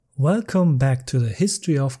Welcome back to the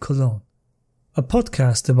History of Cologne, a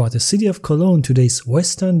podcast about the city of Cologne, today's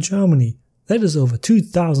Western Germany, that is over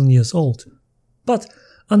 2,000 years old. But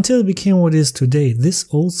until it became what it is today, this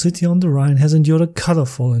old city on the Rhine has endured a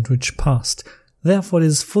colorful and rich past. Therefore, it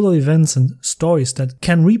is full of events and stories that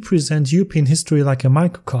can represent European history like a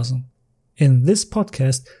microcosm. In this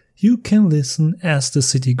podcast, you can listen as the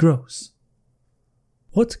city grows.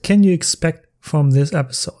 What can you expect from this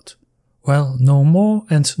episode? Well, no more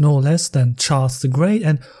and no less than Charles the Great,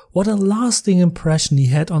 and what a lasting impression he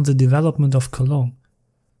had on the development of Cologne.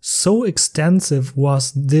 So extensive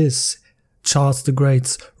was this Charles the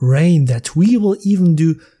Great's reign that we will even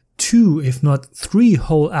do 2, if not 3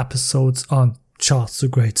 whole episodes on Charles the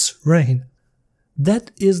Great's reign.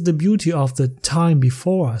 That is the beauty of the time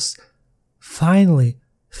before us. Finally,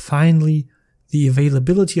 the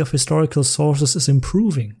availability of historical sources is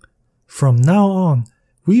improving. From now on,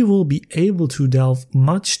 we will be able to delve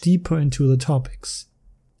much deeper into the topics.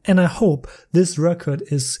 And I hope this record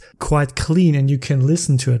is quite clean and you can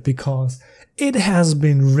listen to it, because it has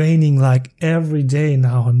been raining like every day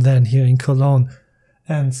now and then here in Cologne.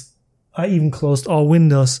 And I even closed all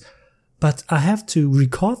windows, but I have to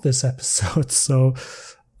record this episode, so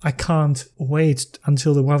I can't wait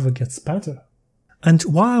until the weather gets better. And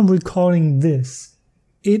while I'm recording this,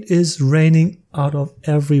 it is raining out of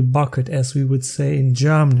every bucket, as we would say in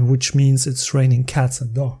German, which means it's raining cats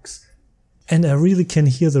and dogs. And I really can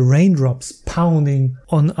hear the raindrops pounding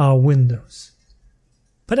on our windows.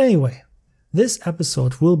 But anyway, this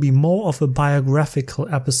episode will be more of a biographical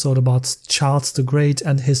episode about Charles the Great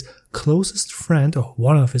and his closest friend, or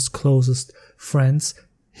one of his closest friends,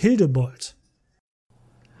 Hildebold.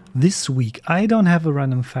 This week I don't have a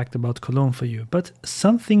random fact about Cologne for you, but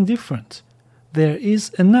something different. There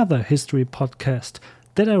is another history podcast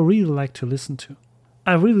that I really like to listen to.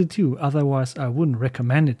 I really do, otherwise I wouldn't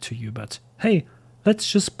recommend it to you, but hey, let's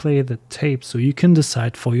just play the tape so you can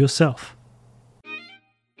decide for yourself.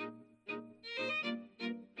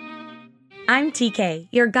 I'm TK,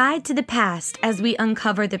 your guide to the past as we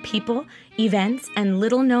uncover the people, events, and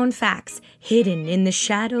little-known facts hidden in the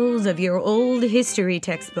shadows of your old history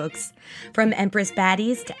textbooks. From Empress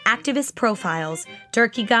baddies to activist profiles,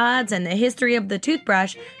 turkey gods and the history of the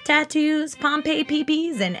toothbrush, tattoos, Pompeii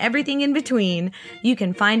peepees, and everything in between, you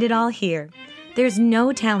can find it all here. There's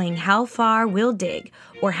no telling how far we'll dig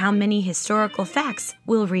or how many historical facts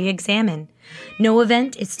we'll re-examine. No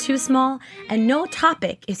event is too small and no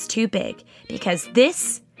topic is too big, because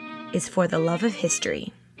this is for the love of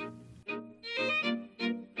history.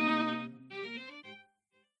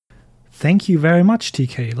 Thank you very much,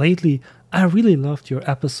 TK. Lately, I really loved your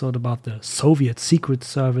episode about the Soviet Secret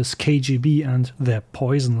Service, KGB, and their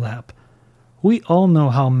poison lab. We all know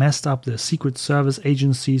how messed up the Secret Service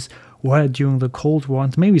agencies were during the Cold War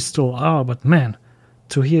and maybe still are, but man,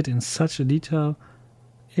 to hear it in such a detail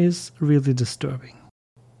is really disturbing.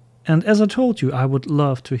 And as I told you, I would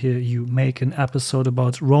love to hear you make an episode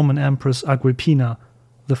about Roman Empress Agrippina,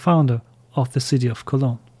 the founder of the city of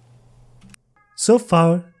Cologne. So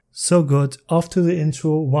far, so good. Off to the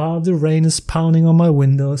intro while the rain is pounding on my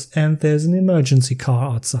windows and there's an emergency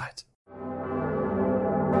car outside.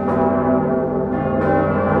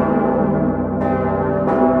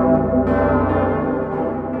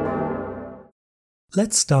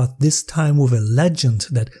 Let's start this time with a legend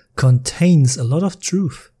that contains a lot of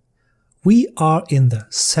truth. We are in the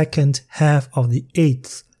second half of the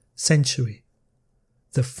 8th century.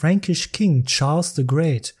 The Frankish king Charles the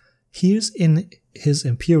Great hears in his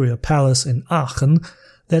imperial palace in Aachen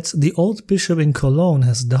that the old bishop in Cologne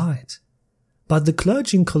has died. But the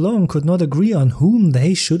clergy in Cologne could not agree on whom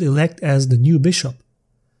they should elect as the new bishop.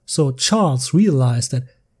 So Charles realized that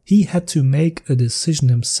he had to make a decision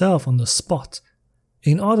himself on the spot.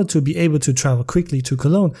 In order to be able to travel quickly to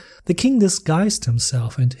Cologne, the king disguised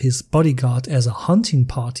himself and his bodyguard as a hunting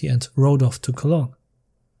party and rode off to Cologne.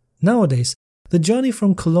 Nowadays, the journey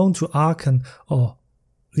from Cologne to Aachen, or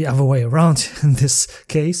the other way around in this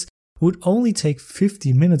case, would only take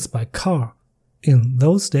 50 minutes by car. In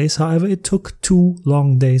those days, however, it took 2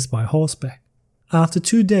 long days by horseback. After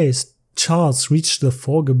 2 days, Charles reached the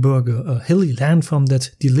Vorgebirge, a hilly landform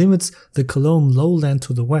that delimits the Cologne lowland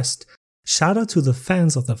to the west. Shout out to the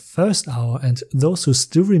fans of the first hour and those who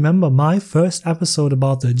still remember my first episode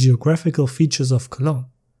about the geographical features of Cologne.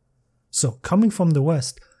 So, coming from the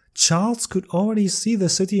west, Charles could already see the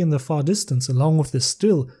city in the far distance, along with the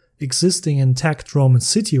still existing intact Roman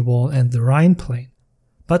city wall and the Rhine plain.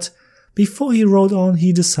 But before he rode on,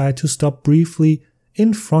 he decided to stop briefly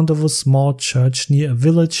in front of a small church near a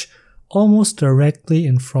village almost directly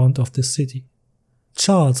in front of the city.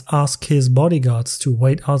 Charles asked his bodyguards to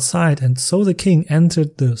wait outside, and so the king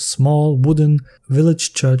entered the small wooden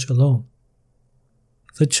village church alone.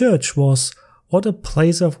 The church was what a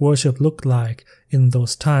place of worship looked like in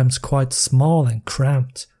those times, quite small and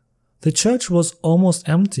cramped. The church was almost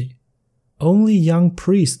empty. Only a young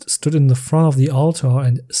priest stood in the front of the altar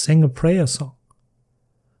and sang a prayer song.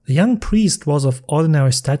 The young priest was of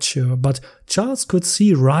ordinary stature, but Charles could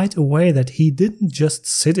see right away that he didn't just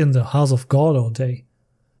sit in the house of God all day.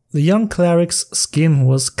 The young cleric's skin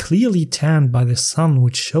was clearly tanned by the sun,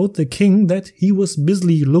 which showed the king that he was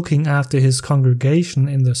busily looking after his congregation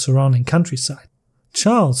in the surrounding countryside.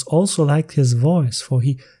 Charles also liked his voice, for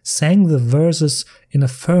he sang the verses in a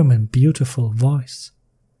firm and beautiful voice.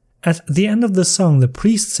 At the end of the song, the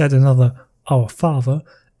priest said another "Our Father,"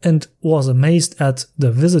 and was amazed at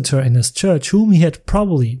the visitor in his church, whom he had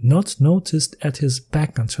probably not noticed at his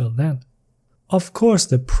back until then. Of course,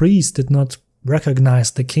 the priest did not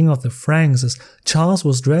recognize the king of the Franks, as Charles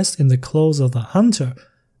was dressed in the clothes of a hunter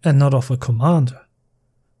and not of a commander.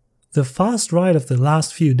 The fast ride of the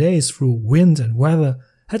last few days through wind and weather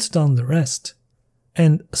had done the rest,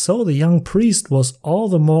 and so the young priest was all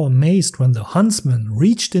the more amazed when the huntsman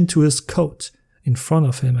reached into his coat in front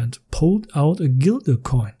of him and pulled out a guilder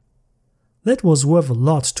coin. That was worth a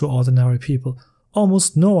lot to ordinary people.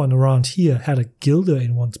 Almost no one around here had a guilder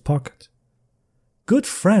in one's pocket. "Good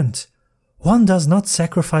friend, one does not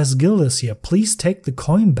sacrifice guilders here. Please take the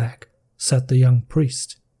coin back," said the young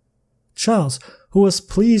priest. Charles, who was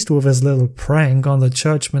pleased with his little prank on the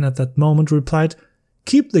churchman at that moment, replied,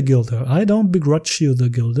 "Keep the guilder. I don't begrudge you the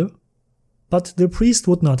guilder." But the priest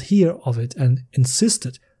would not hear of it and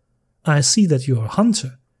insisted, "I see that you are a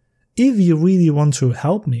hunter. If you really want to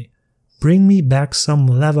help me, bring me back some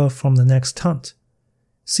leather from the next hunt.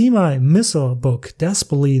 See, my missile book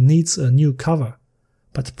desperately needs a new cover.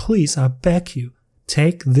 But please, I beg you,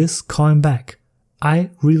 take this coin back. I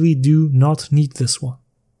really do not need this one."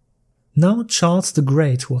 Now Charles the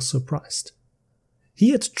Great was surprised. He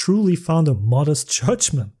had truly found a modest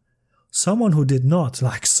churchman, someone who did not,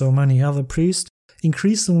 like so many other priests,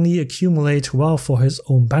 increasingly accumulate wealth for his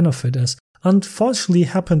own benefit, as unfortunately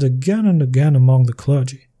happened again and again among the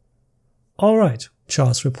clergy. "All right,"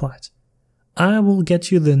 Charles replied. "I will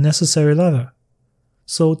get you the necessary leather."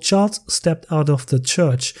 So Charles stepped out of the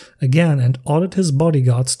church again and ordered his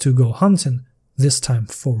bodyguards to go hunting, this time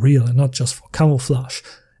for real and not just for camouflage,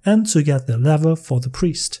 and to get the leather for the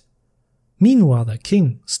priest. Meanwhile, the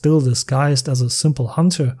king, still disguised as a simple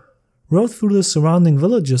hunter, rode through the surrounding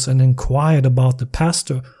villages and inquired about the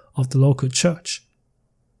pastor of the local church.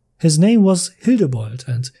 His name was Hildebold,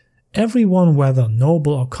 and everyone, whether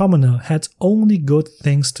noble or commoner, had only good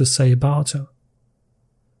things to say about her.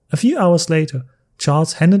 A few hours later,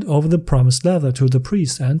 Charles handed over the promised leather to the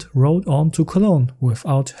priest and rode on to Cologne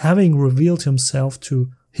without having revealed himself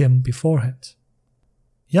to him beforehand.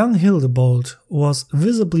 Young Hildebold was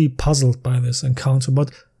visibly puzzled by this encounter,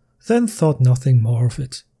 but then thought nothing more of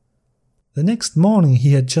it. The next morning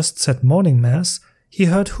he had just said morning mass. He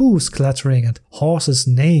heard hoofs clattering and horses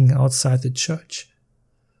neighing outside the church.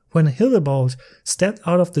 When Hildebold stepped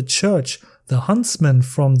out of the church, the huntsman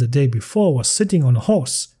from the day before was sitting on a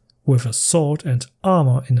horse, with a sword and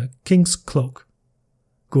armor in a king's cloak.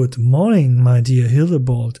 "Good morning, my dear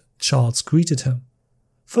Hildebold," Charles greeted him.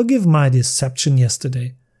 "Forgive my deception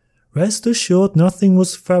yesterday. Rest assured nothing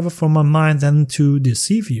was further from my mind than to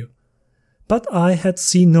deceive you. But I had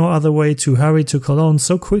seen no other way to hurry to Cologne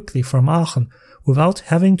so quickly from Aachen without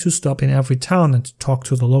having to stop in every town and talk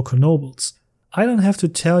to the local nobles. I don't have to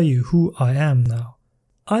tell you who I am now.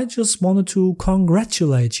 I just wanted to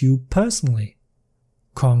congratulate you personally."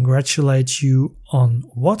 "Congratulate you on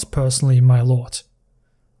what personally, my lord?"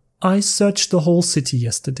 "I searched the whole city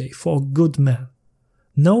yesterday for a good man.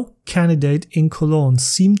 No candidate in Cologne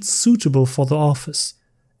seemed suitable for the office,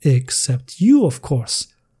 except you, of course.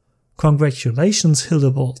 Congratulations,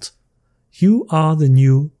 Hildebold. You are the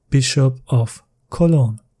new Bishop of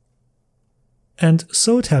Cologne." And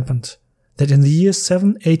so it happened that in the year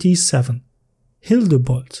 787,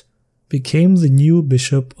 Hildebold became the new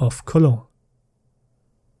Bishop of Cologne.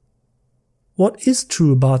 What is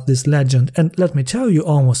true about this legend, and let me tell you,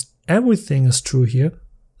 almost everything is true here,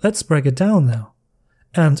 let's break it down now.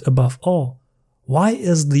 And above all, why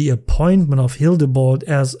is the appointment of Hildebold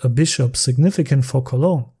as a bishop significant for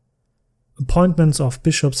Cologne? Appointments of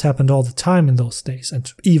bishops happened all the time in those days,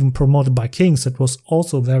 and even promoted by kings. That was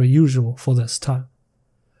also very usual for this time.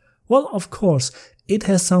 Well, of course, it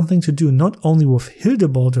has something to do not only with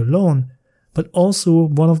Hildebold alone, but also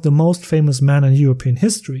one of the most famous men in European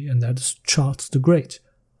history, and that is Charles the Great,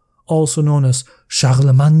 also known as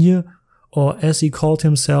Charlemagne or as he called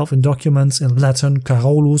himself in documents in Latin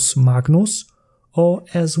Carolus Magnus, or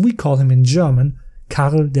as we call him in German,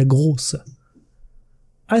 Karl der Große.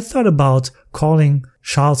 I thought about calling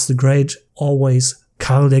Charles the Great always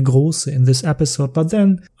Karl der Große in this episode, but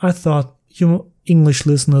then I thought you English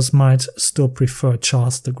listeners might still prefer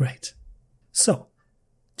Charles the Great. So,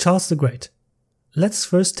 Charles the Great. Let's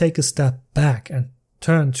first take a step back and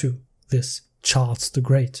turn to this Charles the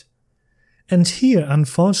Great. And here,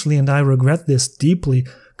 unfortunately, and I regret this deeply,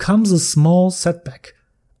 comes a small setback.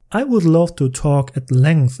 I would love to talk at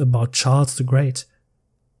length about Charles the Great.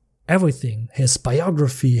 Everything, his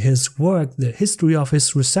biography, his work, the history of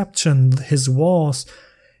his reception, his wars,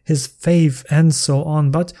 his faith, and so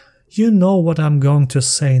on, but you know what I'm going to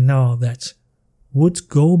say now that would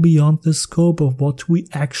go beyond the scope of what we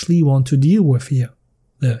actually want to deal with here,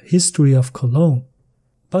 the history of Cologne.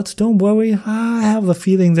 But don't worry, I have a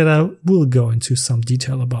feeling that I will go into some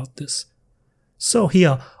detail about this. So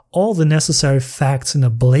here are all the necessary facts in a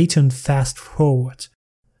blatant fast forward.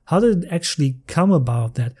 How did it actually come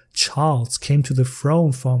about that Charles came to the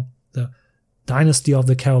throne from the dynasty of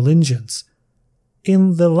the Carolingians?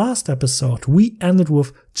 In the last episode, we ended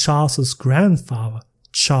with Charles's grandfather,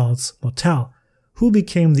 Charles Martel, who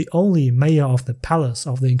became the only mayor of the palace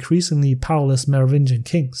of the increasingly powerless Merovingian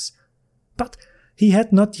kings. But he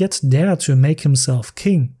had not yet dared to make himself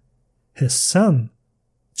king. His son,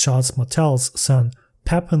 Charles Martel's son,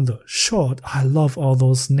 Pepin the Short, I love all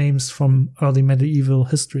those names from early medieval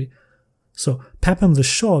history. So Pepin the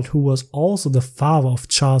Short, who was also the father of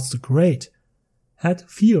Charles the Great, had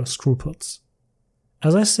fewer scruples.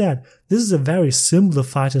 As I said, this is a very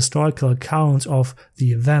simplified historical account of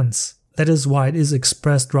the events. That is why it is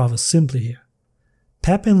expressed rather simply here.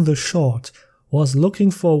 Pepin the Short was looking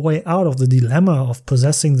for a way out of the dilemma of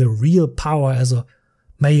possessing the real power as a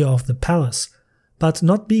mayor of the palace, but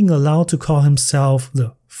not being allowed to call himself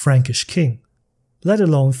the Frankish king, let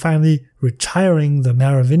alone finally retiring the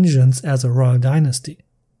Merovingians as a royal dynasty.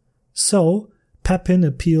 So Pepin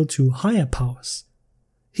appealed to higher powers.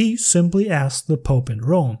 He simply asked the Pope in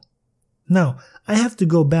Rome. Now, I have to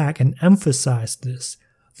go back and emphasize this.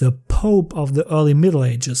 The Pope of the early Middle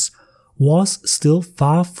Ages was still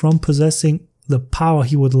far from possessing the power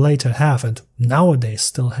he would later have and nowadays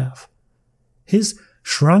still have. His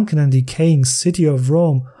shrunken and decaying city of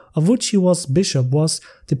Rome, of which he was bishop, was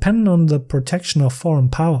dependent on the protection of foreign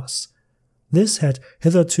powers. This had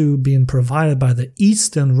hitherto been provided by the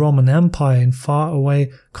Eastern Roman Empire in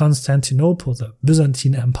faraway Constantinople, the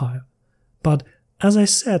Byzantine Empire. But, as I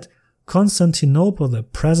said, Constantinople, the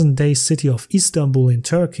present-day city of Istanbul in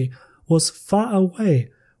Turkey, was far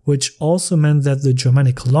away, which also meant that the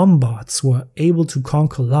Germanic Lombards were able to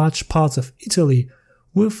conquer large parts of Italy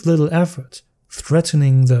with little effort,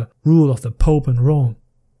 threatening the rule of the Pope in Rome.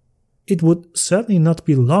 It would certainly not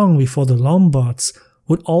be long before the Lombards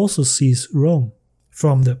would also seize Rome.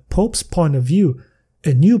 From the Pope's point of view,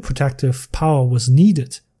 a new protective power was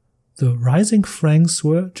needed. The rising Franks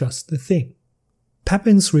were just the thing.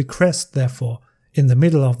 Pepin's request, therefore, in the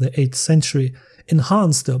middle of the 8th century,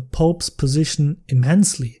 enhanced the Pope's position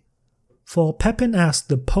immensely. For Pepin asked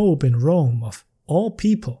the Pope in Rome, of all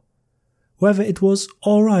people, whether it was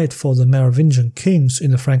all right for the Merovingian kings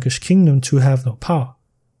in the Frankish kingdom to have no power.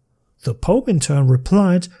 The Pope in turn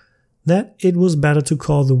replied that it was better to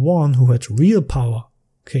call the one who had real power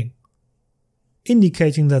king,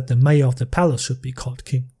 indicating that the mayor of the palace should be called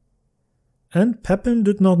king. And Pepin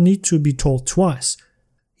did not need to be told twice.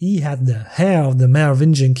 He had the hair of the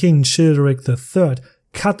Merovingian king Childeric III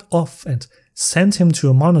cut off and sent him to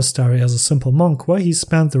a monastery as a simple monk where he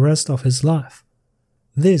spent the rest of his life.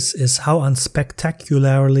 This is how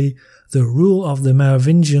unspectacularly the rule of the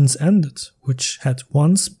Merovingians ended, which had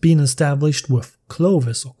once been established with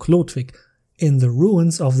Clovis or Chlodwig in the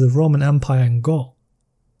ruins of the Roman Empire in Gaul.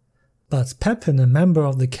 But Pepin, a member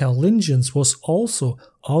of the Carolingians, was also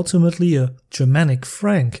ultimately a Germanic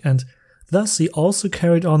Frank, and thus he also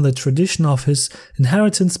carried on the tradition of his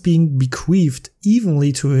inheritance being bequeathed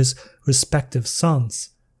evenly to his respective sons.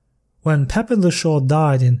 When Pepin the Short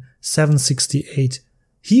died in 768,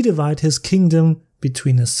 he divided his kingdom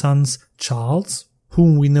between his sons Charles,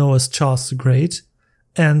 whom we know as Charles the Great,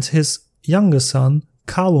 and his younger son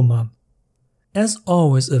Carloman. As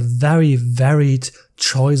always, a very varied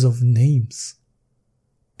choice of names.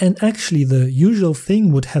 And actually the usual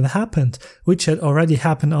thing would have happened, which had already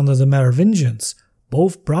happened under the Merovingians.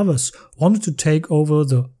 Both brothers wanted to take over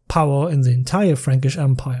the power in the entire Frankish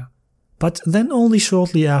Empire. But then only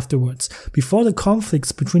shortly afterwards, before the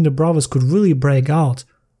conflicts between the brothers could really break out,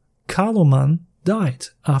 Carloman died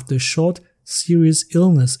after a short, serious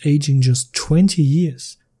illness aging just 20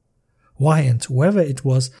 years. Why and whether it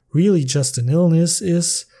was really just an illness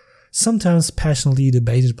is sometimes passionately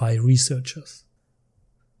debated by researchers.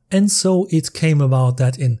 And so it came about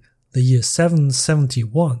that in the year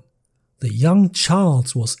 771, the young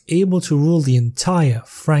Charles was able to rule the entire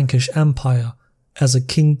Frankish Empire as a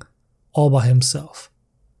king all by himself.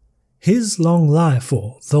 His long life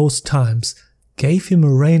for those times gave him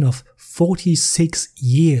a reign of 46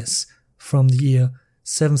 years from the year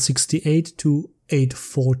 768 to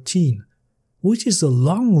 814, which is a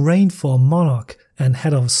long reign for a monarch and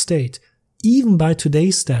head of state, even by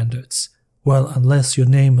today's standards, well, unless your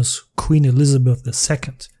name is Queen Elizabeth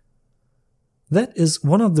II. That is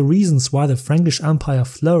one of the reasons why the Frankish Empire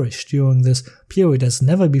flourished during this period as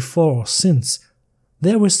never before or since.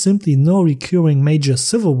 There were simply no recurring major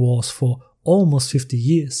civil wars for almost 50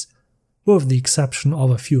 years, with the exception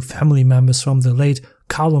of a few family members from the late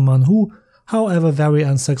Charlemagne who, however very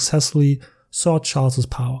unsuccessfully, sought Charles's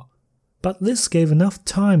power. But this gave enough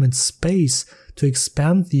time and space to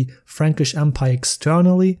expand the Frankish Empire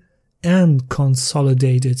externally and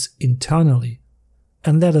consolidate it internally.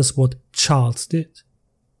 And that is what Charles did.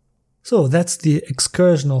 So that's the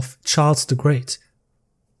excursion of Charles the Great.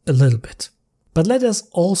 A little bit. But let us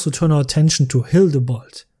also turn our attention to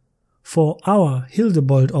Hildebold. For our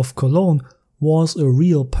Hildebold of Cologne was a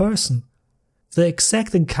real person. The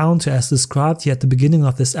exact encounter as described here at the beginning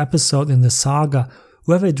of this episode in the saga,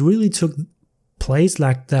 whether it really took place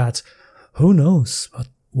like that, who knows? But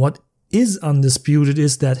what is undisputed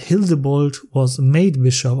is that Hildebold was made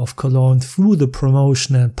Bishop of Cologne through the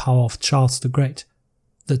promotion and power of Charles the Great.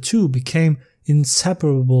 The two became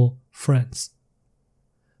inseparable friends.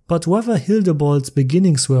 But whether Hildebold's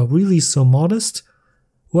beginnings were really so modest,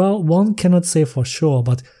 well, one cannot say for sure,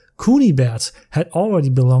 but Cunibert had already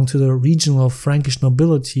belonged to the regional Frankish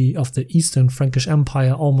nobility of the Eastern Frankish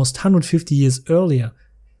Empire almost 150 years earlier.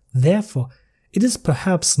 Therefore, it is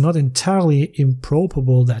perhaps not entirely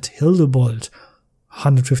improbable that Hildebold,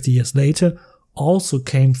 150 years later, also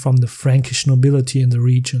came from the Frankish nobility in the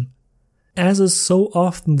region. As is so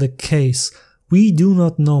often the case, we do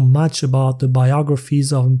not know much about the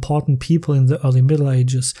biographies of important people in the early Middle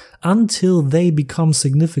Ages until they become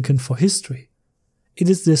significant for history. It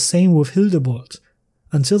is the same with Hildebold.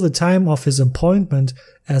 Until the time of his appointment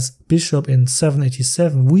as bishop in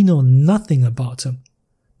 787, we know nothing about him,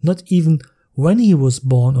 not even when he was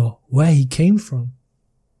born or where he came from.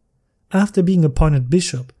 After being appointed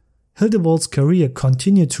bishop, Hildebold's career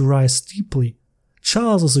continued to rise steeply.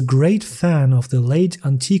 Charles was a great fan of the late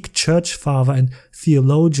antique church father and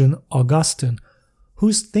theologian Augustine,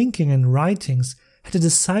 whose thinking and writings had a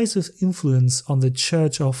decisive influence on the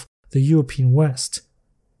church of the European West.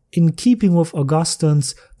 In keeping with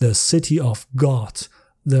Augustine's The City of God,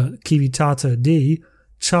 the Civitate Dei,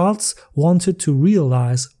 Charles wanted to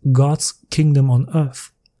realize God's kingdom on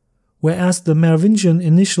earth. Whereas the Merovingian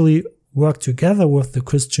initially worked together with the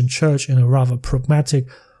Christian church in a rather pragmatic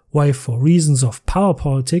way for reasons of power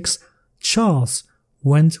politics, Charles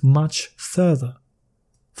went much further.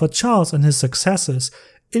 For Charles and his successors,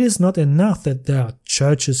 it is not enough that there are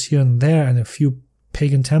churches here and there and a few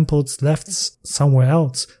pagan temples left somewhere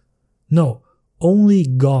else. No, only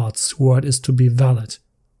God's word is to be valid.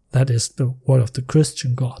 That is the word of the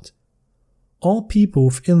Christian God. All people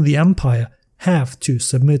within the empire have to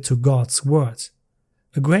submit to God's word.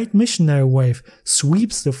 A great missionary wave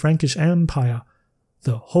sweeps the Frankish Empire,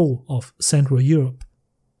 the whole of Central Europe,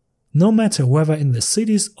 no matter whether in the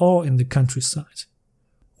cities or in the countryside.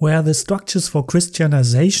 Where the structures for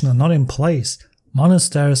Christianization are not in place,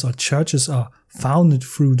 monasteries or churches are founded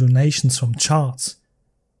through donations from Charles.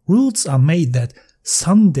 Rules are made that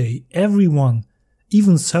Sunday everyone,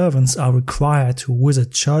 even servants, are required to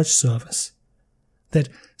visit church service. That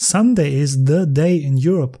Sunday is the day in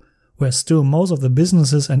Europe where still most of the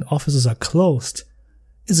businesses and offices are closed,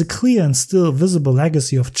 is a clear and still visible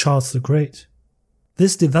legacy of Charles the Great.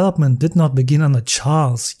 This development did not begin under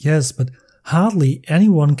Charles, yes, but hardly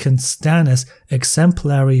anyone can stand as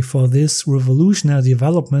exemplary for this revolutionary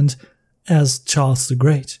development as Charles the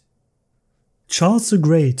Great. Charles the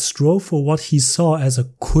Great strove for what he saw as a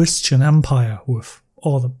Christian empire with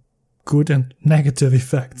all the good and negative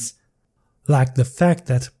effects, like the fact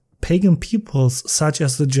that pagan peoples such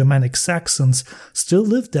as the Germanic Saxons still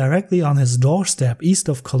lived directly on his doorstep east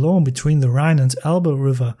of Cologne between the Rhine and Elbe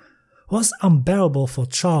River, was unbearable for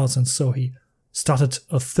Charles, and so he started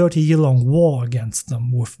a 30-year-long war against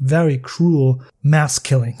them with very cruel mass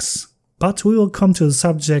killings. But we will come to the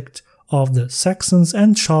subject of the Saxons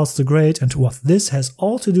and Charles the Great and what this has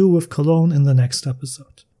all to do with Cologne in the next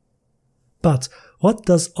episode. But what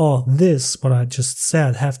does all this, what I just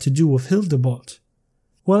said, have to do with Hildebold?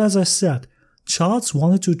 Well, as I said, Charles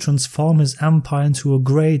wanted to transform his empire into a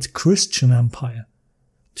great Christian empire.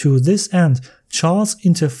 To this end, Charles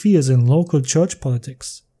interferes in local church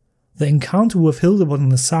politics. The encounter with Hildebold in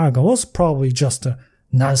the saga was probably just a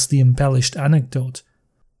nicely embellished anecdote,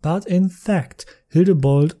 but in fact,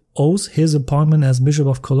 Hildebold owes his appointment as Bishop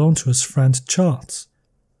of Cologne to his friend Charles.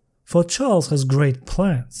 For Charles has great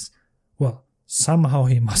plans. Well, somehow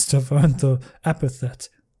he must have earned the epithet.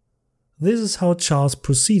 This is how Charles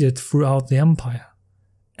proceeded throughout the empire.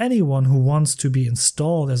 Anyone who wants to be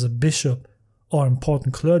installed as a bishop or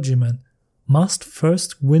important clergyman must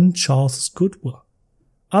first win Charles's goodwill.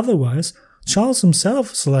 Otherwise, Charles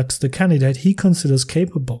himself selects the candidate he considers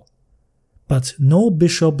capable. But no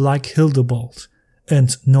bishop like Hildebold,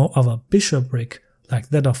 and no other bishopric like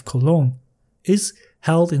that of Cologne, is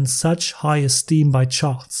held in such high esteem by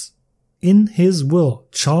Charles. In his will,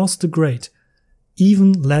 Charles the Great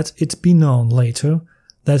even let it be known later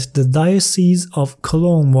that the diocese of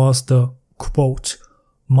Cologne was the, quote,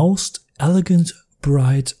 most elegant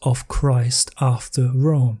bride of Christ after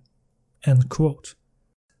Rome, end quote.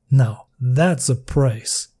 Now, that's a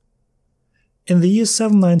praise. In the year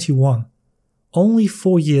 791, only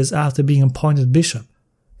 4 years after being appointed bishop,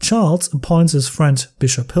 Charles appoints his friend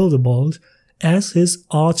Bishop Hildebold as his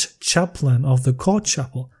arch-chaplain of the court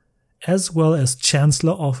chapel, as well as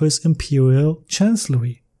chancellor of his imperial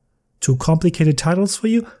chancellery. Too complicated titles for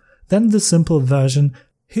you? Then the simple version: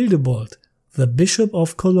 Hildebold, the Bishop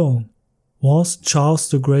of Cologne, was Charles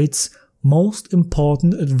the Great's most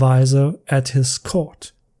important advisor at his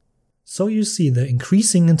court. So you see, the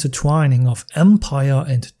increasing intertwining of empire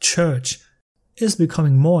and church is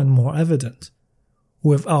becoming more and more evident.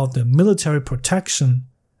 Without the military protection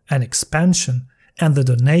and expansion and the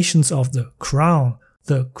donations of the crown,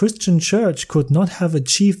 the Christian church could not have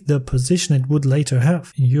achieved the position it would later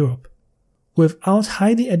have in Europe. Without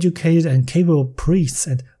highly educated and capable priests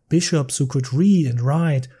and bishops who could read and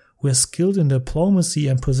write, were skilled in diplomacy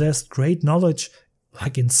and possessed great knowledge,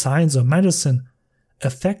 like in science or medicine,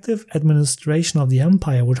 effective administration of the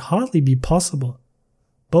empire would hardly be possible.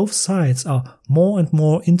 Both sides are more and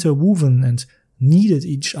more interwoven and needed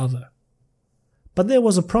each other. But there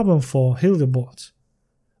was a problem for Hildebold.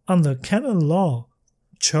 Under canon law,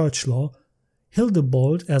 church law,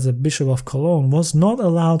 Hildebold, as a bishop of Cologne, was not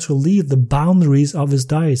allowed to leave the boundaries of his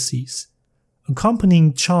diocese.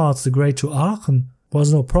 Accompanying Charles the Great to Aachen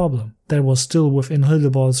was no problem. That was still within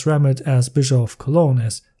Hildebold's remit as bishop of Cologne,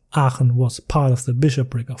 as Aachen was part of the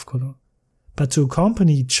bishopric of Cologne. But to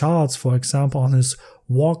accompany Charles, for example, on his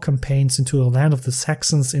war campaigns into the land of the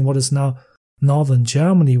Saxons in what is now northern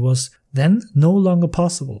Germany was then no longer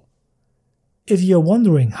possible. If you're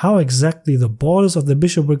wondering how exactly the borders of the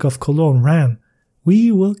bishopric of Cologne ran,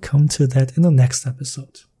 we will come to that in the next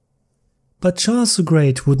episode. But Charles the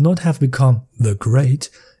Great would not have become the Great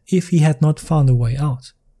if he had not found a way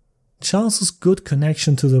out. Charles's good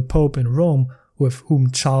connection to the Pope in Rome, with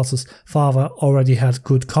whom Charles's father already had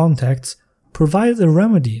good contacts, provided a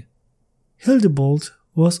remedy. Hildebold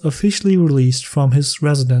was officially released from his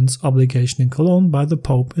residence obligation in Cologne by the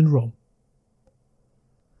Pope in Rome.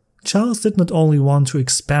 Charles did not only want to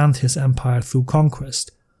expand his empire through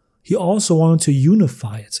conquest, he also wanted to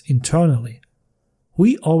unify it internally.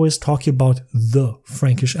 We always talk about the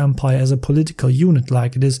Frankish Empire as a political unit,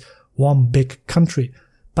 like it is one big country,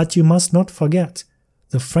 but you must not forget,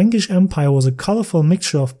 the Frankish Empire was a colorful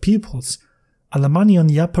mixture of peoples: Alemanni on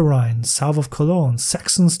the Upper Rhine, south of Cologne,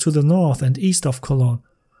 Saxons to the north and east of Cologne,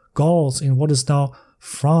 Gauls in what is now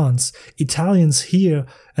France, Italians here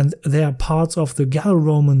and there, parts of the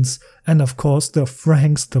Gallo-Romans, and of course the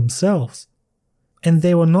Franks themselves. And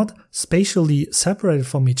they were not spatially separated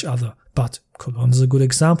from each other, but Cologne is a good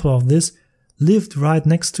example of this, lived right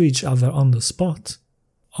next to each other on the spot.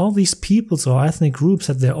 All these peoples or ethnic groups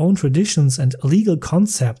had their own traditions and legal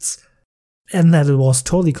concepts, and that it was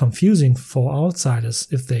totally confusing for outsiders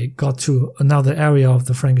if they got to another area of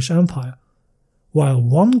the Frankish Empire. While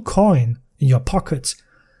one coin in your pocket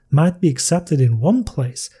might be accepted in one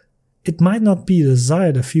place, it might not be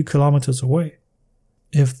desired a few kilometers away.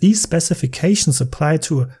 If these specifications apply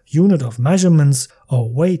to a unit of measurements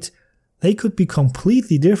or weight, they could be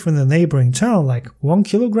completely different in a neighboring town, like 1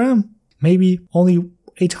 kilogram, maybe only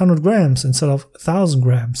 800 grams instead of 1000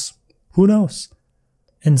 grams. Who knows?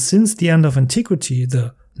 And since the end of antiquity,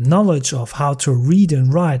 the knowledge of how to read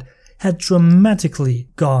and write had dramatically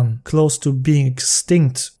gone close to being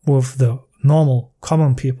extinct with the normal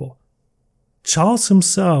common people. Charles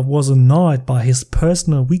himself was annoyed by his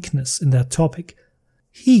personal weakness in that topic.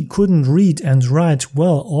 He couldn't read and write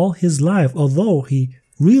well all his life, although he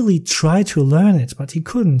really tried to learn it, but he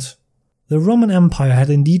couldn't. The Roman Empire had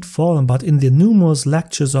indeed fallen, but in the numerous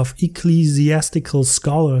lectures of ecclesiastical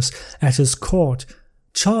scholars at his court,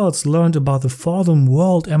 Charles learned about the fallen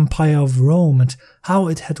world empire of Rome and how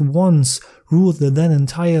it had once ruled the then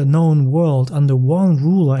entire known world under one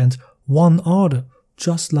ruler and one order,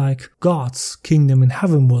 just like God's kingdom in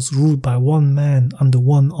heaven was ruled by one man under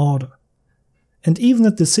one order. And even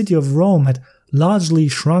if the city of Rome had largely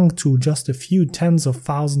shrunk to just a few tens of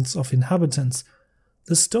thousands of inhabitants,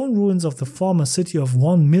 the stone ruins of the former city of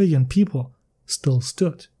 1 million people still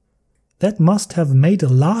stood. That must have made a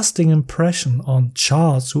lasting impression on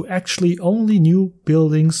Charles, who actually only knew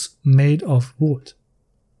buildings made of wood.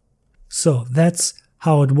 So that's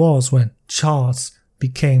how it was when Charles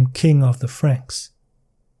became king of the Franks.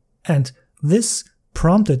 And this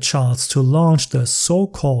prompted Charles to launch the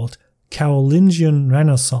so-called Carolingian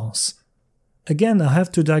Renaissance. Again, I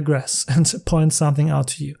have to digress and point something out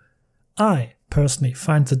to you. I personally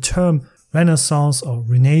find the term Renaissance or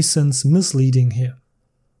Renaissance misleading here.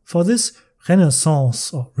 For this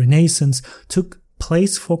Renaissance or Renaissance took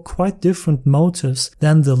place for quite different motives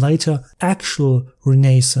than the later actual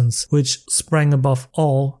Renaissance, which sprang above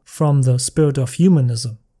all from the spirit of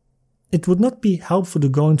humanism. It would not be helpful to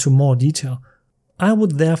go into more detail. I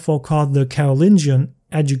would therefore call the Carolingian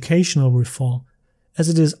educational reform, as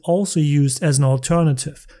it is also used as an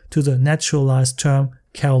alternative to the naturalized term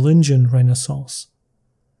Carolingian Renaissance.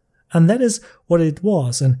 And that is what it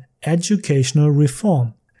was, an educational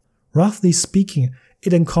reform. Roughly speaking,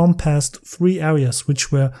 it encompassed 3 areas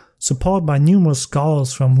which were supported by numerous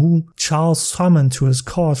scholars from whom Charles summoned to his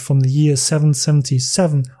court from the year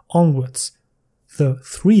 777 onwards. The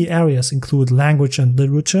 3 areas include language and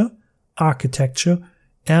literature, architecture,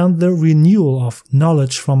 and the renewal of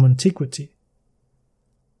knowledge from antiquity.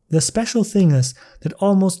 The special thing is that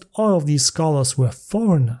almost all of these scholars were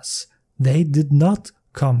foreigners. They did not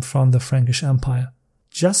come from the Frankish Empire.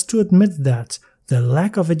 Just to admit that the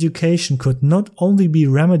lack of education could not only be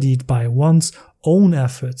remedied by one's own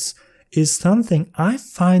efforts is something I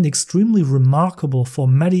find extremely remarkable for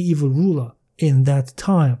a medieval ruler in that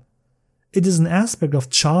time. It is an aspect of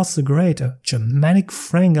Charles the Great, a Germanic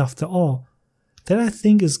Frank after all, that I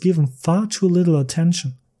think is given far too little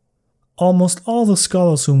attention. Almost all the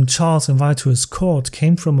scholars whom Charles invited to his court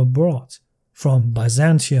came from abroad, from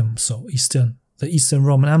Byzantium, so the Eastern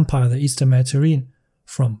Roman Empire, the Eastern Mediterranean,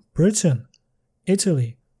 from Britain,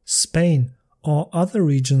 Italy, Spain, or other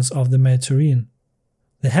regions of the Mediterranean.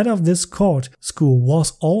 The head of this court school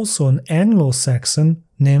was also an Anglo-Saxon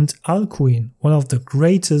named Alcuin, one of the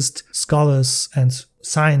greatest scholars and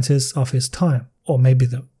scientists of his time, or maybe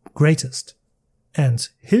the greatest. And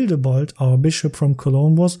Hildebold, our bishop from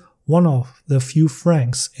Cologne, was one of the few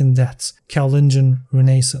Franks in that Carolingian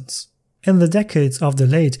Renaissance. In the decades of the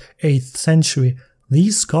late 8th century,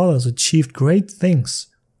 these scholars achieved great things.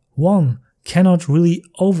 One cannot really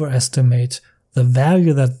overestimate the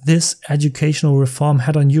value that this educational reform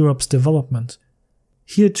had on Europe's development.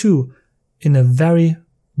 Here too, in a very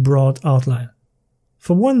broad outline.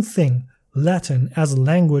 For one thing, Latin as a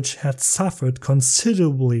language had suffered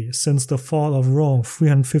considerably since the fall of Rome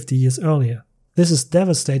 350 years earlier. This is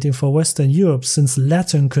devastating for Western Europe, since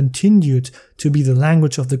Latin continued to be the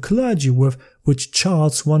language of the clergy with which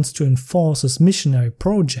Charles wants to enforce his missionary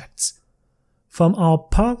projects. From our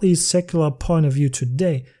partly secular point of view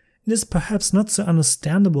today, it is perhaps not so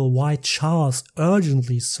understandable why Charles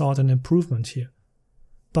urgently sought an improvement here.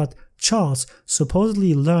 But Charles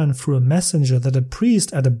supposedly learned through a messenger that a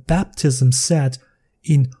priest at a baptism said,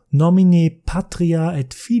 "In nomine patria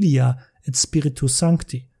et filia et spiritus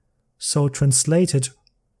sancti," so translated,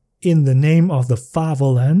 "In the name of the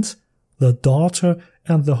fatherland, the daughter,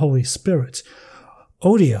 and the Holy Spirit."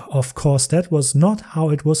 Oh dear, of course, that was not how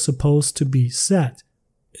it was supposed to be said.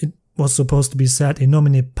 It was supposed to be said in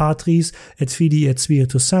nomine patris et filii et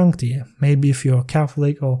spiritus sancti. Maybe if you're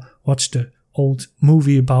Catholic or watched the old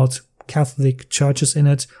movie about Catholic churches in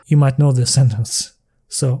it, you might know this sentence.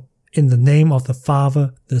 So, in the name of the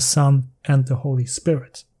Father, the Son, and the Holy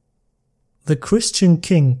Spirit. The Christian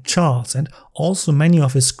king Charles and also many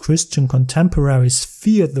of his Christian contemporaries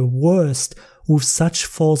feared the worst with such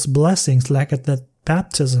false blessings like at that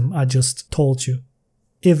baptism I just told you.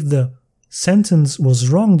 If the sentence was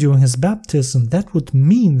wrong during his baptism, that would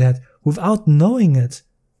mean that without knowing it,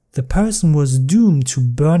 the person was doomed to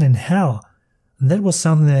burn in hell. And that was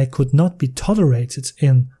something that could not be tolerated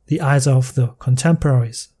in the eyes of the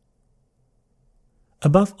contemporaries.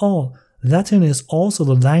 Above all, Latin is also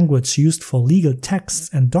the language used for legal texts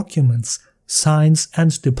and documents, science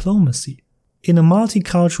and diplomacy. In a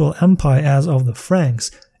multicultural empire as of the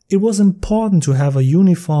Franks, it was important to have a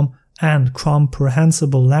uniform and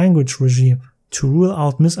comprehensible language regime to rule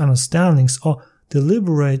out misunderstandings or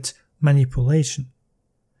deliberate manipulation.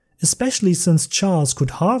 Especially since Charles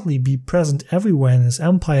could hardly be present everywhere in his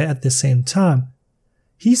empire at the same time,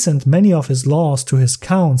 he sent many of his laws to his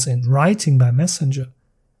counts in writing by messenger.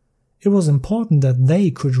 It was important that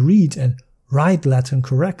they could read and write Latin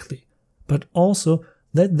correctly, but also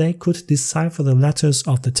that they could decipher the letters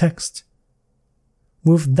of the text.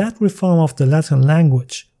 With that reform of the Latin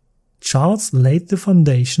language, Charles laid the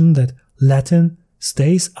foundation that Latin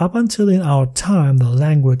stays up until in our time the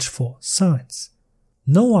language for science.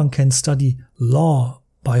 No one can study law,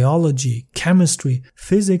 biology, chemistry,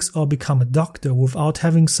 physics or become a doctor without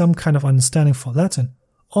having some kind of understanding for Latin,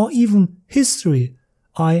 or even history.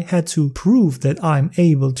 I had to prove that I'm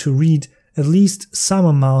able to read at least some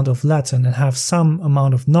amount of Latin and have some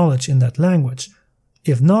amount of knowledge in that language.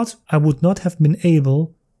 If not, I would not have been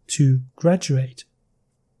able to graduate.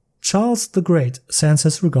 Charles the Great sends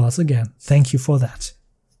his regards again. Thank you for that.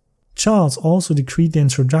 Charles also decreed the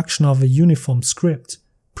introduction of a uniform script.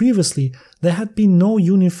 Previously, there had been no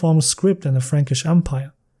uniform script in the Frankish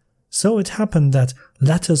Empire. So it happened that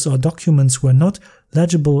letters or documents were not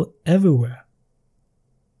legible everywhere.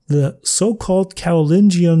 The so-called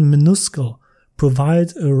Carolingian minuscule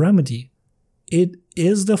provided a remedy. It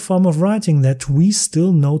is the form of writing that we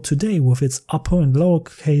still know today with its upper and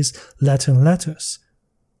lowercase Latin letters.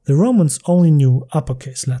 The Romans only knew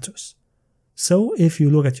uppercase letters. So if you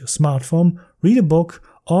look at your smartphone, read a book,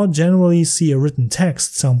 or generally see a written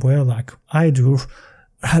text somewhere like I do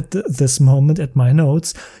at this moment at my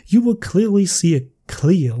notes, you will clearly see a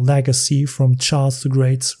clear legacy from Charles the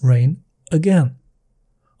Great's reign again.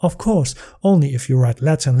 Of course, only if you write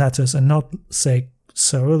Latin letters and not, say,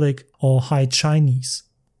 Cyrillic or High Chinese.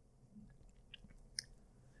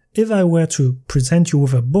 If I were to present you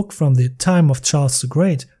with a book from the time of Charles the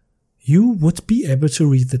Great, you would be able to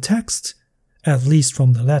read the text, at least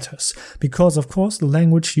from the letters, because of course the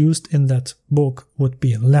language used in that book would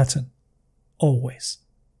be Latin. Always.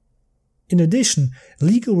 In addition,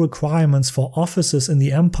 legal requirements for offices in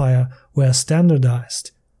the empire were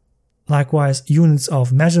standardized. Likewise, units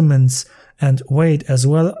of measurements and weight as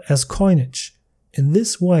well as coinage. In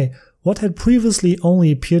this way, what had previously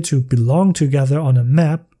only appeared to belong together on a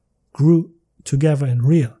map grew together in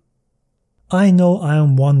real. I know I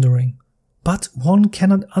am wandering, but one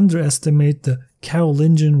cannot underestimate the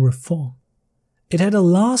Carolingian reform. It had a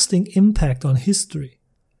lasting impact on history.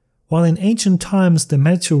 While in ancient times the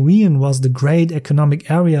Mediterranean was the great economic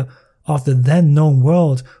area of the then known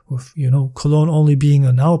world, with, Cologne only being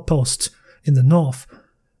an outpost in the north,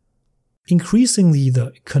 increasingly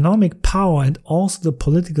the economic power and also the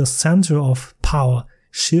political center of power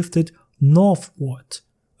shifted northward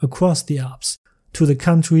across the Alps to the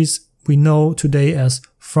countries we know today as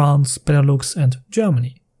France, Benelux and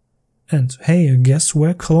Germany. And hey, guess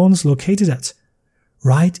where Cologne is located at?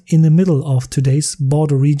 Right in the middle of today's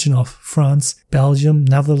border region of France, Belgium,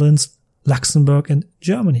 Netherlands, Luxembourg and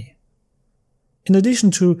Germany. In addition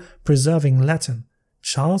to preserving Latin,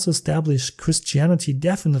 Charles established Christianity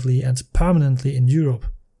definitely and permanently in Europe.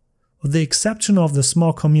 With the exception of the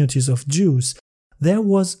small communities of Jews, there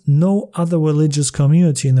was no other religious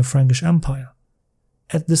community in the Frankish Empire.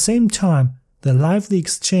 At the same time, the lively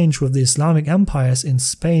exchange with the Islamic empires in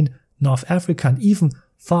Spain, North Africa and even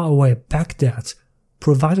far away Baghdad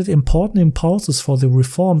provided important impulses for the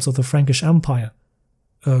reforms of the Frankish Empire.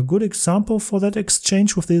 A good example for that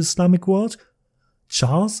exchange with the Islamic world?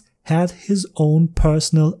 Charles had his own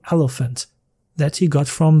personal elephant that he got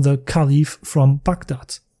from the Caliph from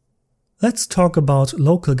Baghdad. Let's talk about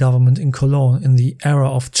local government in Cologne in the era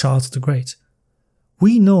of Charles the Great.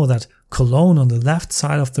 We know that Cologne on the left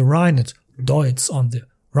side of the Rhine and Deutz on the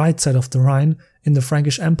right side of the Rhine in the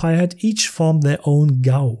Frankish Empire had each formed their own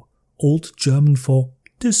Gau, Old German for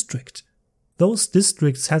district. Those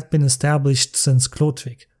districts had been established since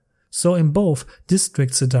Chlodwig. So in both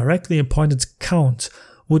districts a directly appointed count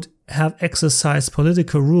would have exercised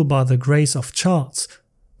political rule by the grace of Charles.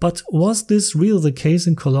 But was this really the case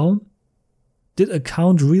in Cologne? Did a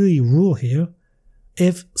count really rule here?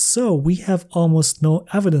 If so, we have almost no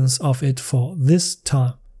evidence of it for this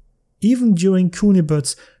time. Even during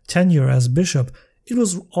Cunibert's tenure as bishop, it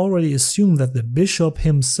was already assumed that the bishop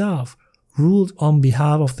himself ruled on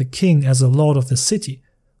behalf of the king as a lord of the city,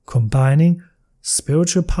 combining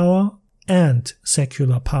spiritual power and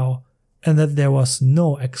secular power, and that there was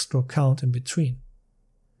no extra count in between.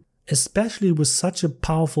 Especially with such a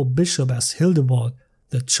powerful bishop as Hildebold,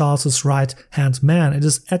 the Charles's right-hand man, it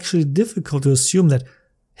is actually difficult to assume that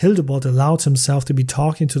Hildebold allowed himself to be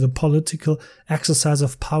talking to the political exercise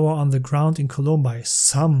of power on the ground in Cologne by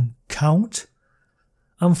some count?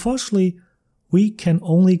 Unfortunately, we can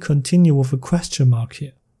only continue with a question mark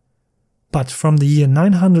here. But from the year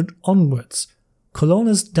 900 onwards, Cologne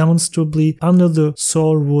is demonstrably under the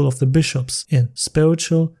sole rule of the bishops in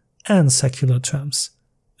spiritual and secular terms.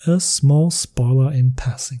 A small spoiler in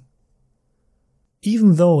passing.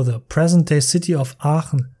 Even though the present-day city of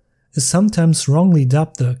Aachen is sometimes wrongly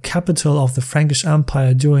dubbed the capital of the Frankish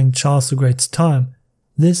Empire during Charles the Great's time,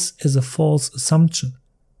 this is a false assumption.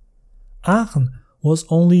 Aachen was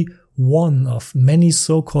only one of many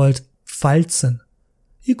so-called Pfalzen.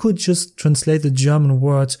 You could just translate the German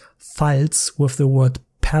word Pfalz with the word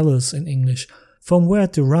palace in English, from where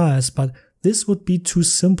it derives, but this would be too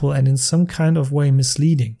simple and in some kind of way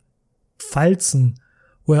misleading. Pfalzen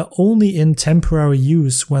were only in temporary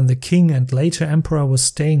use when the king and later emperor was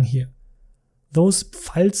staying here. Those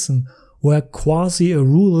Pfalzen were quasi a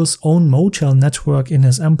ruler's own motel network in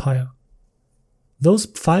his empire. Those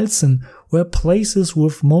Pfalzen were places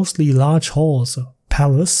with mostly large halls, a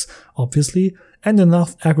palace, obviously, and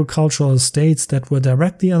enough agricultural estates that were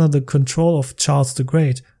directly under the control of Charles the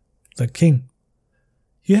Great, the king.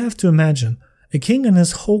 You have to imagine a king and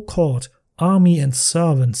his whole court, army and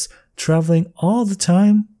servants traveling all the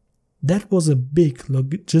time. That was a big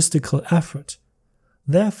logistical effort.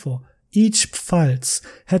 Therefore, each Pfalz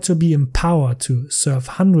had to be empowered to serve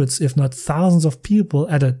hundreds if not thousands of people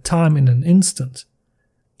at a time in an instant.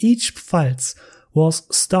 Each Pfalz was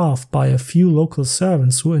staffed by a few local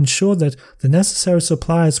servants who ensured that the necessary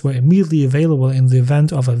supplies were immediately available in the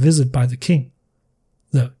event of a visit by the king.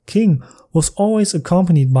 The king was always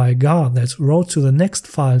accompanied by a guard that rode to the next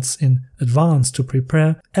Pfalz in advance to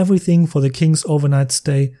prepare everything for the king's overnight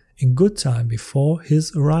stay in good time before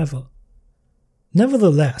his arrival.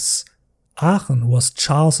 Nevertheless, Aachen was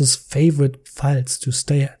Charles's favorite Pfalz to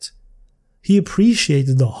stay at. He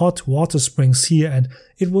appreciated the hot water springs here, and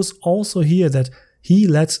it was also here that he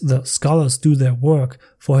let the scholars do their work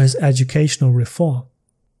for his educational reform.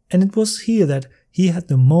 And it was here that he had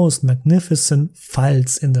the most magnificent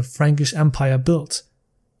Pfalz in the Frankish Empire built.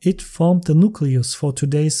 It formed the nucleus for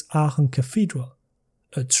today's Aachen Cathedral,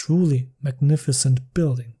 a truly magnificent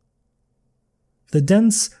building. The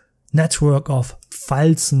dense network of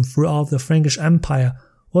Pfalzen throughout the Frankish Empire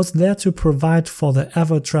was there to provide for the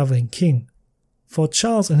ever-traveling king. For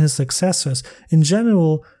Charles and his successors in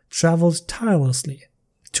general traveled tirelessly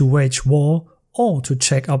to wage war or to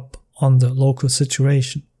check up on the local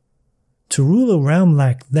situation. To rule a realm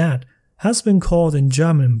like that has been called in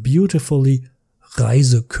German beautifully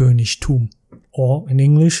Reisekönigtum, or in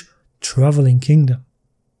English, traveling kingdom.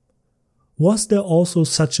 Was there also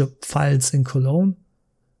such a Pfalz in Cologne?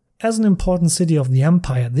 As an important city of the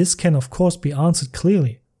empire, this can of course be answered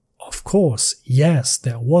clearly. Of course, yes,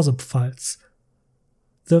 there was a Pfalz.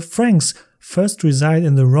 The Franks first resided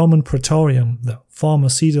in the Roman Praetorium, the former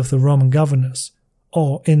seat of the Roman governors,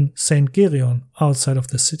 or in St. Gereon, outside of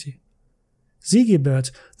the city.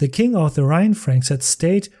 Sigebert, the king of the Rhine Franks, had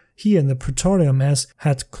stayed here in the Praetorium, as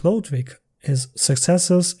had Chlodwig, his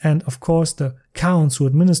successors, and of course the counts who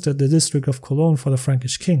administered the district of Cologne for the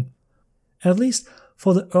Frankish king. At least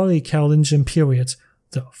for the early Carolingian period,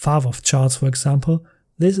 the father of Charles for example,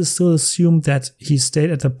 this is still assumed that he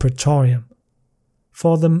stayed at the Praetorium.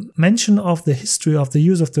 For the mention of the history of the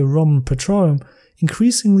use of the Roman Praetorium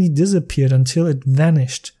increasingly disappeared until it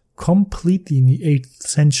vanished completely in the 8th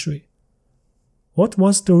century. What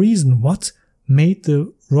was the reason? What made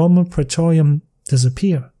the Roman Praetorium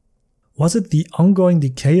disappear? Was it the ongoing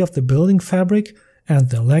decay of the building fabric and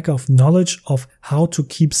the lack of knowledge of how to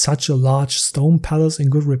keep such a large stone palace in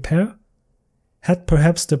good repair? Had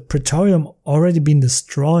perhaps the Praetorium already been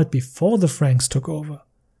destroyed before the Franks took over?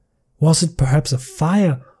 Was it perhaps a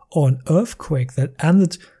fire or an earthquake that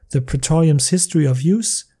ended the Praetorium's history of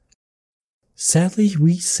use? Sadly,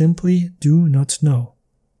 we simply do not know,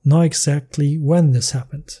 nor exactly when this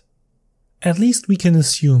happened. At least we can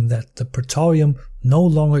assume that the Praetorium no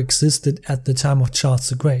longer existed at the time of Charles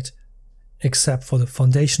the Great, except for the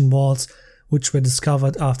foundation walls which were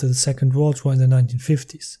discovered after the Second World War in the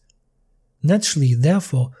 1950s. Naturally,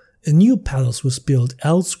 therefore, a new palace was built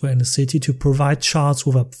elsewhere in the city to provide Charles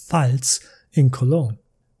with a Pfalz in Cologne.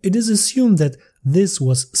 It is assumed that this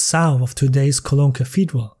was south of today's Cologne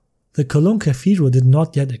Cathedral. The Cologne Cathedral did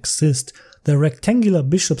not yet exist. The rectangular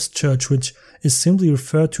bishop's church, which is simply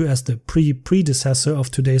referred to as the predecessor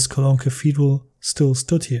of today's Cologne Cathedral, still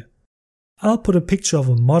stood here. I'll put a picture of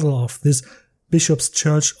a model of this bishop's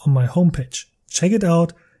church on my homepage. Check it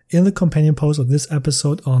out in the companion post of this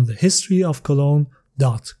episode on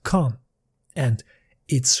thehistoryofcologne.com. And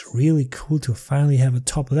it's really cool to finally have a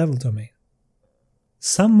top-level domain.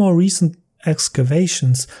 Some more recent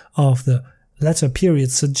excavations of the latter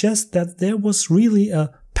period suggest that there was really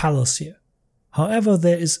a palace here. However,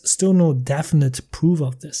 there is still no definite proof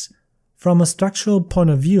of this. From a structural point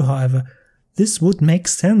of view, however, this would make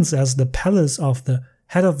sense as the palace of the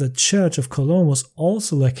head of the Church of Cologne was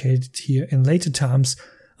also located here in later times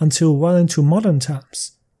until well into modern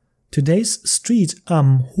times. Today's street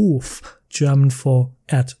am Hof, German for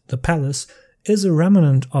at the palace, is a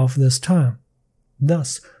remnant of this time.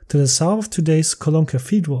 Thus, to the south of today's Cologne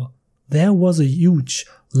Cathedral, there was a huge,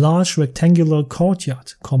 large rectangular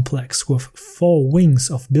courtyard complex with 4 wings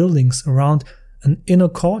of buildings around an inner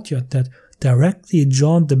courtyard that directly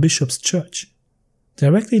adjoined the bishop's church.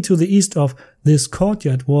 Directly to the east of this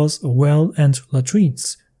courtyard was a well and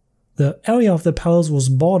latrines. The area of the palace was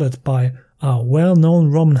bordered by a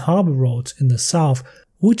well-known Roman harbor road in the south,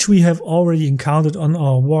 which we have already encountered on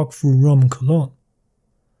our walk through Roman Cologne.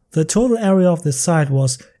 The total area of the site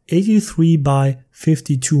was 83 by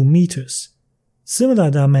 52 meters. Similar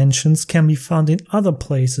dimensions can be found in other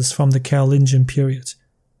places from the Carolingian period.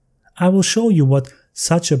 I will show you what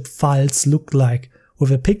such a pfalz looked like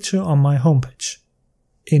with a picture on my homepage.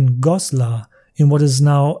 In Goslar, in what is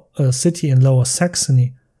now a city in Lower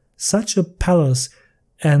Saxony, such a palace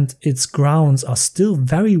and its grounds are still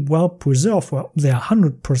very well preserved. Well, they are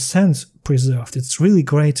 100% preserved. It's really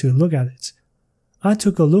great to look at it. I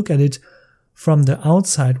took a look at it from the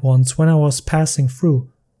outside once when I was passing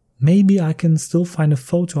through. Maybe I can still find a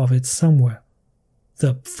photo of it somewhere.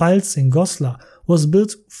 The pfalz in Goslar was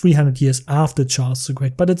built 300 years after Charles the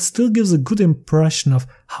Great, but it still gives a good impression of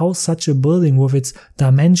how such a building with its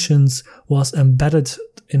dimensions was embedded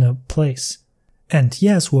in a place. And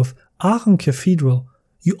yes, with Aachen Cathedral,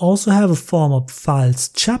 you also have a former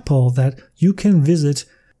pfalz chapel that you can visit,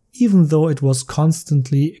 even though it was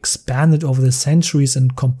constantly expanded over the centuries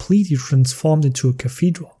and completely transformed into a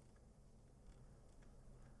cathedral.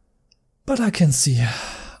 But I can see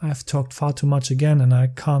I've talked far too much again and I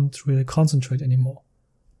can't really concentrate anymore.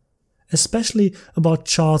 Especially about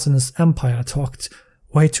Charles and his empire, I talked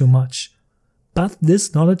way too much. But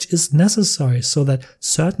this knowledge is necessary so that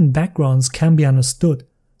certain backgrounds can be understood.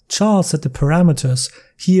 Charles set the parameters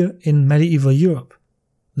here in medieval Europe.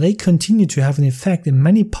 They continue to have an effect in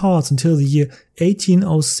many parts until the year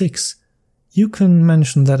 1806. You can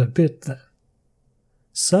mention that a bit then.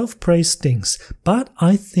 Self-praise stinks, but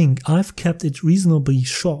I think I've kept it reasonably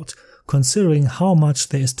short considering how much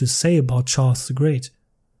there is to say about Charles the Great.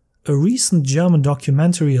 A recent German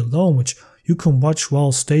documentary alone, which you can watch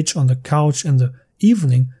while staged on the couch in the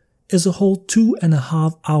evening, is a whole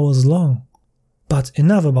 2.5 hours long. But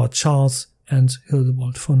enough about Charles and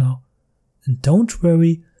Hildebold for now. And don't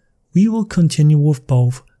worry, we will continue with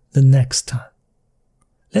both the next time.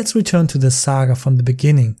 Let's return to the saga from the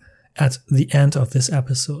beginning at the end of this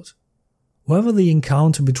episode. Whether the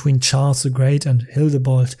encounter between Charles the Great and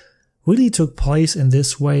Hildebold really took place in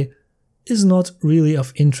this way is not really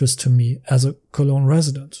of interest to me as a Cologne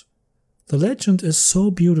resident. The legend is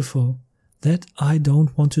so beautiful that I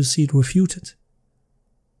don't want to see it refuted.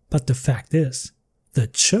 But the fact is, the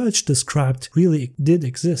church described really did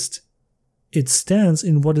exist. It stands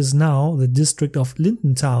in what is now the district of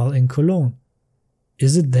Lindenthal in Cologne.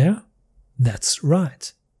 Is it there? That's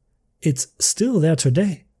right. It's still there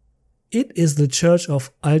today. It is the church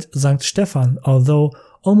of Alt St. Stephan, although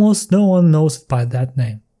almost no one knows it by that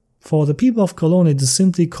name. For the people of Cologne it is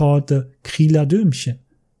simply called the Krieler Dömchen,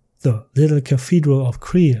 the little cathedral of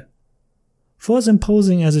Kriel. For as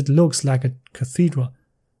imposing as it looks like a cathedral,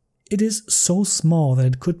 it is so small that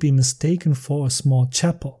it could be mistaken for a small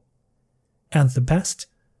chapel. And the best?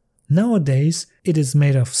 Nowadays it is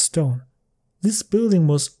made of stone. This building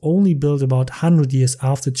was only built about 100 years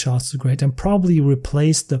after Charles the Great and probably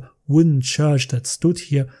replaced the wooden church that stood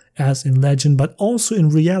here as in legend, but also in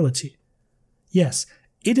reality. Yes,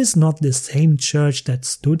 it is not the same church that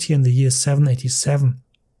stood here in the year 787,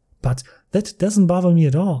 but that doesn't bother me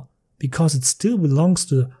at all, because it still belongs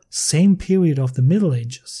to the same period of the Middle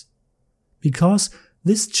Ages. Because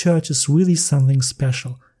this church is really something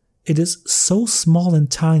special. It is so small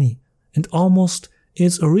and tiny, and almost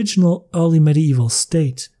its original early medieval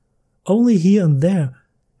state. Only here and there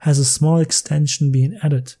has a small extension been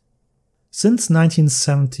added. Since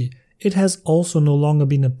 1970, it has also no longer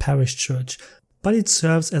been a parish church, but it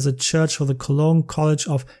serves as a church for the Cologne College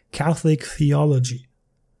of Catholic Theology.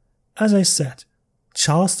 As I said,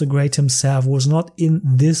 Charles the Great himself was not in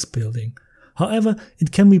this building. However,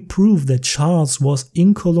 it can be proved that Charles was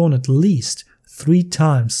in Cologne at least 3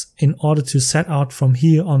 times in order to set out from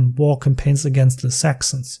here on war campaigns against the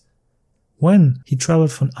Saxons. when he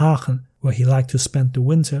traveled from Aachen, where he liked to spend the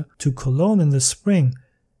winter, to Cologne in the spring,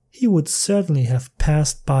 he would certainly have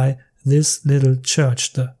passed by this little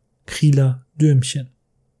church, the Krieler Dömchen.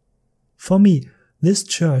 For me, this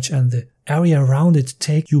church and the area around it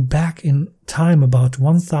take you back in time about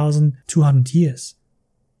 1,200 years.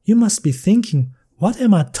 You must be thinking, what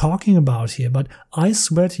am I talking about here? But I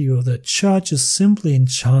swear to you, the church is simply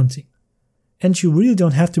enchanting. And you really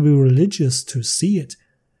don't have to be religious to see it.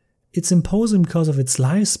 It's imposing because of its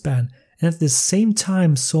lifespan and at the same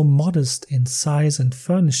time so modest in size and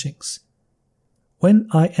furnishings. When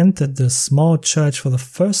I entered the small church for the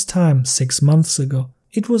first time 6 months ago,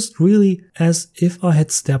 it was really as if I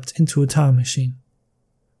had stepped into a time machine.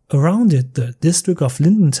 Around it, the district of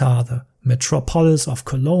Lindenthal, the metropolis of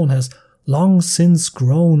Cologne, has long since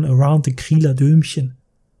grown around the Krieler Dömchen.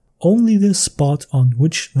 Only the spot on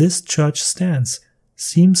which this church stands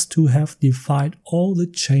seems to have defied all the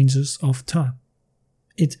changes of time.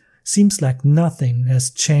 It seems like nothing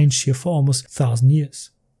has changed here for almost 1,000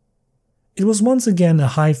 years. It was once again a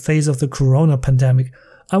high phase of the corona pandemic.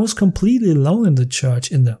 I was completely alone in the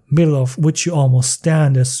church, in the middle of which you almost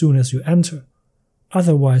stand as soon as you enter.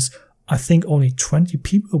 Otherwise, I think only 20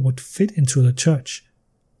 people would fit into the church.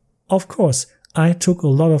 Of course, I took a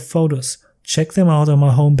lot of photos. Check them out on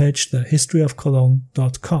my homepage,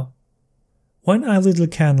 thehistoryofcologne.com. When I lit a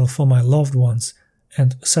candle for my loved ones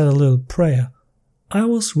and said a little prayer, I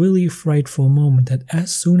was really afraid for a moment that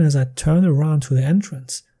as soon as I turned around to the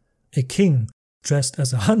entrance, a king dressed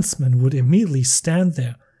as a huntsman would immediately stand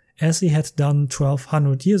there as he had done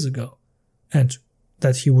 1,200 years ago, and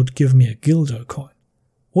that he would give me a guilder coin.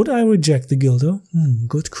 Would I reject the guilder?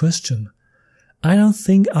 Good question. I don't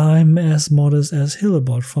think I'm as modest as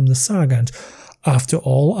Hildebold from the saga, and after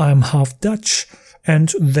all, I'm half Dutch,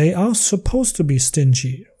 and they are supposed to be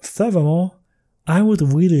stingy. Furthermore, I would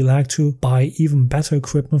really like to buy even better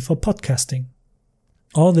equipment for podcasting.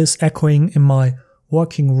 All this echoing in my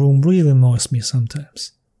working room really annoys me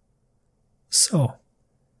sometimes. So,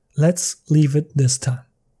 let's leave it this time.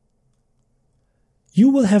 You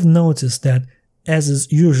will have noticed that, as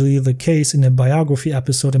is usually the case in a biography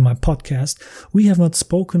episode in my podcast, we have not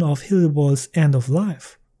spoken of Hildebold's end of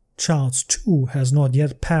life. Charles too has not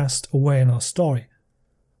yet passed away in our story.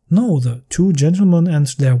 No, the two gentlemen and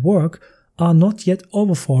their work are not yet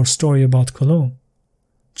over for our story about Cologne.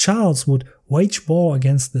 Charles would wage war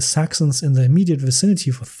against the Saxons in the immediate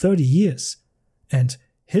vicinity for 30 years, and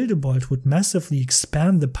Hildebold would massively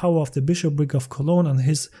expand the power of the bishopric of Cologne under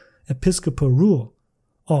his episcopal rule,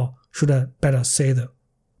 or should I better say the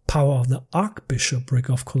power of the archbishopric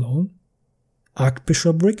of Cologne?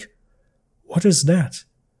 Archbishopric? What is that?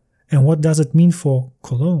 And what does it mean for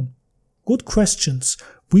Cologne? Good questions.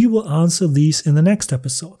 We will answer these in the next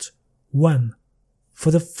episode. When,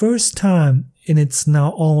 for the first time in its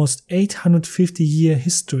now almost 850-year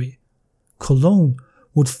history, Cologne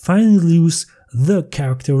would finally lose the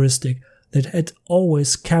characteristic that had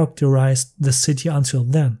always characterized the city until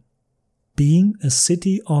then, being a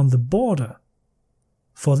city on the border.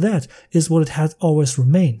 For that is what it had always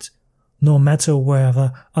remained, no matter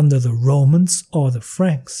whether under the Romans or the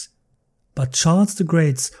Franks. But Charles the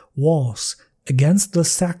Great's wars against the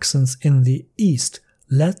Saxons in the east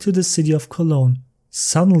led to the city of Cologne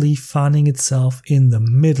suddenly finding itself in the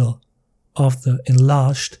middle of the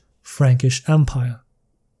enlarged Frankish Empire.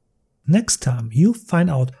 Next time you'll find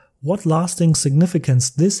out what lasting significance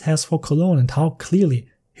this has for Cologne and how clearly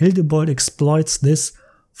Hildebold exploits this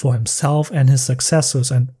for himself and his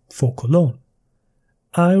successors and for Cologne.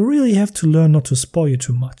 I really have to learn not to spoil you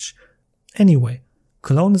too much. Anyway,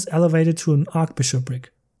 Cologne is elevated to an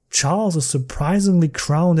archbishopric. Charles is surprisingly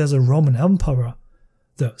crowned as a Roman emperor.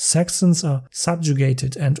 The Saxons are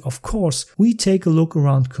subjugated, and of course we take a look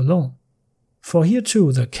around Cologne. For here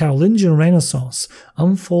too the Carolingian Renaissance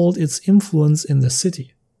unfolds its influence in the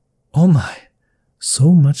city. Oh my,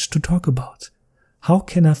 so much to talk about. How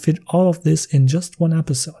can I fit all of this in just one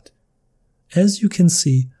episode? As you can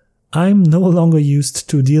see, I'm no longer used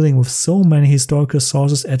to dealing with so many historical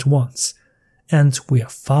sources at once, and we are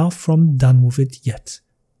far from done with it yet.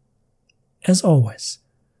 As always,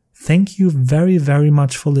 thank you very, very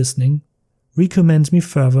much for listening, recommend me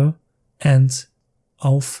further, and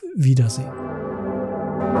auf Wiedersehen.